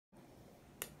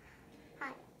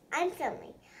I'm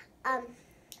filming.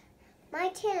 My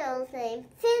channel's name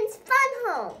Finn's Fun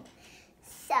Home.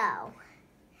 So,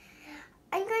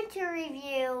 I'm going to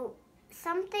review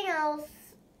something else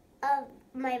of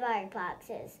my Barbie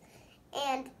boxes.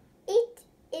 And it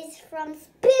is from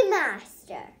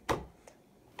Spinmaster.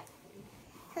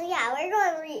 So yeah, we're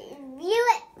going to review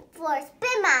it for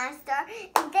Spinmaster,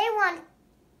 and they want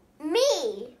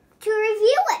me to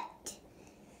review it.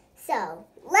 So,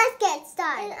 let's get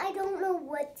started. And I don't know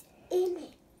what's in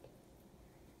it.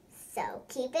 So,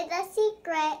 keep it a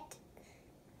secret.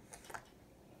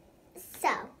 So,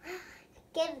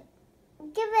 give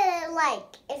it a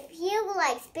like if you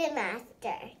like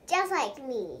Spinmaster, just like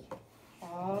me.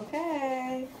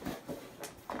 Okay.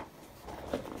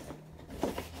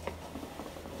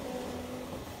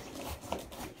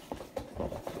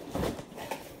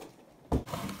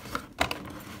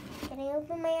 Can I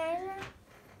open my eyes now?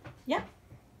 Yeah.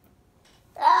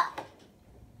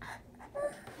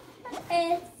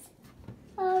 It's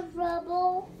a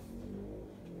rubble.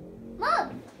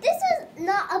 Mom, this is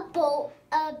not a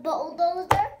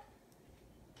bulldozer.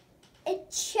 It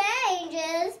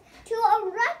changes to a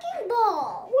wrecking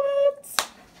ball. What?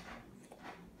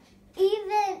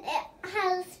 Even it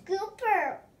has a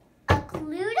scooper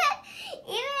included.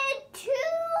 Even 2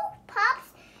 pops.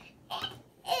 It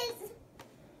is.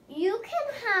 You can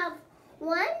have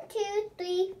 1, 2,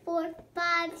 3, 4,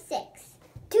 5, 6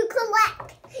 to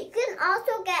collect. You can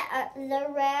also get the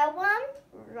rare one,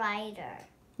 Rider.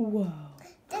 Whoa.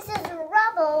 This is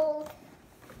Rubble's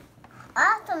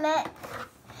ultimate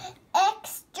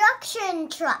extraction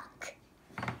truck.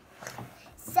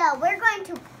 So we're going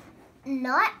to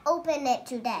not open it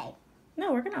today.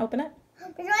 No, we're going to open it.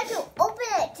 We're going to open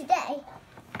it today.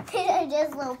 These are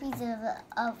just little pieces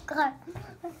of car.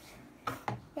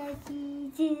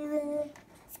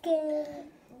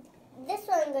 This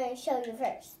one I'm going to show you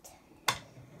first.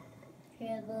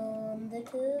 Here on the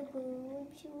kaboom,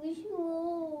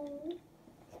 shoo.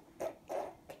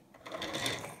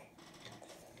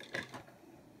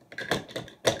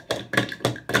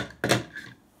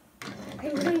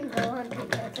 I'm going to go on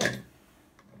together.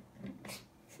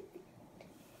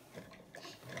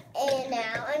 And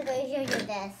now I'm going to show you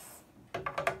this.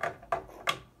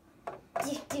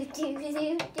 Do.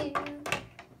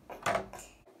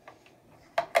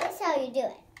 That's how you do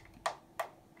it.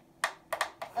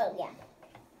 Oh yeah.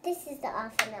 This is the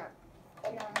off and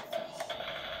on switch.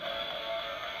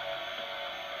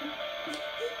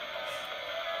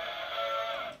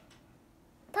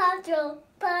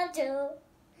 Patrol.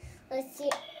 Let's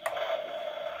see.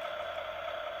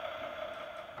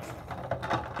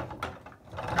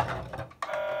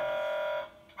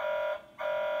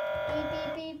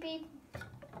 Beep.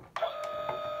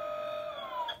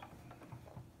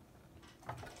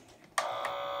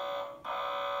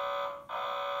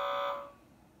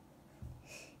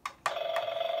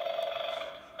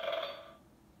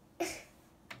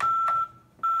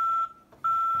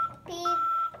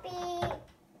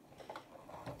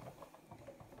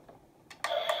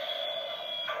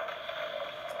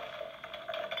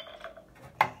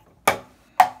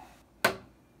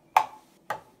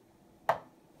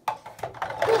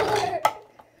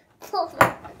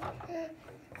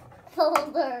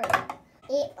 Folder.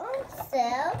 It also,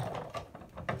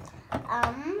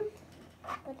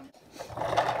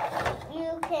 you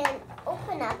can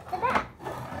open up the back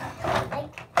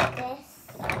like this.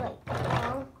 Wait,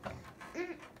 no.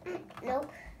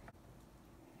 Nope.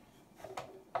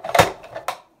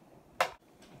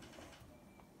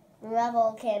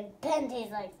 Rebel can bend his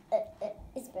like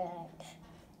it's bad.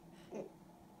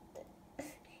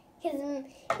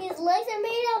 His legs are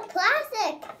made of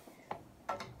plastic.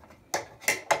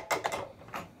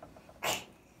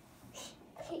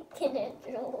 Can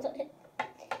control it.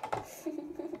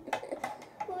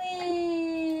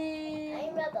 Whee!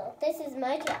 I'm Rebel. This is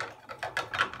my truck.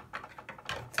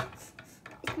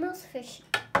 It smells fishy.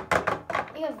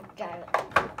 You have to drive it.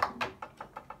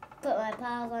 Put my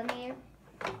paws on here.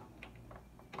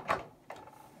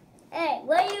 Hey,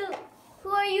 who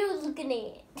are you looking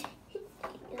at?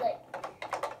 He's like,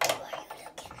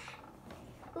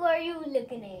 who are you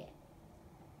looking at?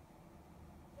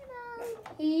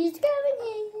 He's coming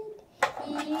in.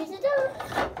 He's a dog.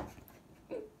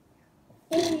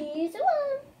 Here's a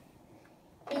one.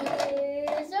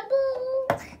 Here's a bull.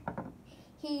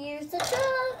 Here's a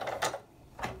truck.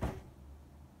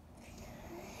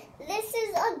 This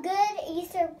is a good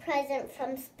Easter present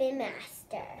from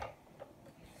Spinmaster.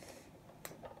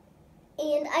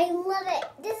 And I love it.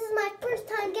 This is my first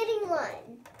time getting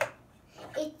one.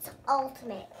 It's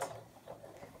ultimate.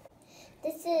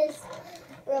 This is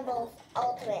Rebel's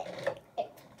ultimate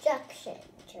construction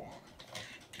truck.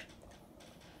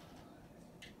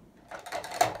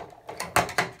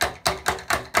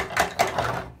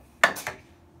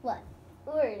 What?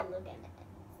 We're looking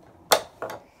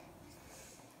at it.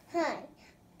 Hi,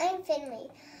 I'm Finley.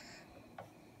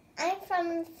 I'm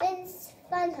from Finn's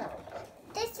Fun Home.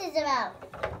 This is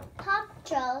about Paw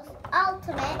Patrol's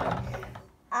ultimate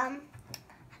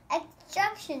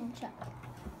construction truck.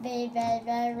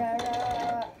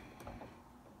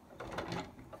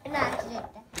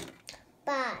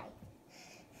 Bye.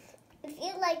 If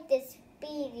you like this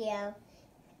video,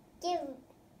 give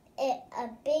it a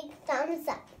big thumbs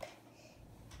up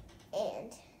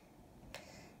and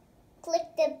click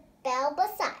the bell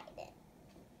beside it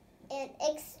and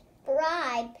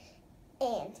subscribe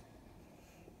and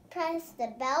press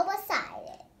the bell beside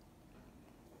it.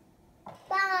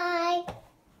 Bye.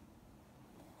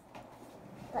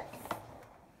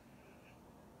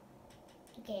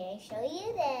 Okay, I show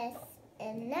you this,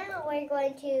 and now we're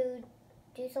going to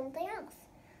do something else,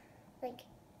 like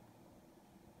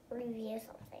review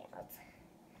something else.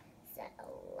 So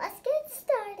let's get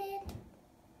started.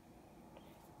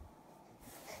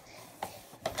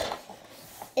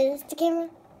 Is this the camera?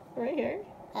 Right here.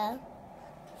 Oh.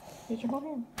 Use your whole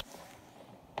hand.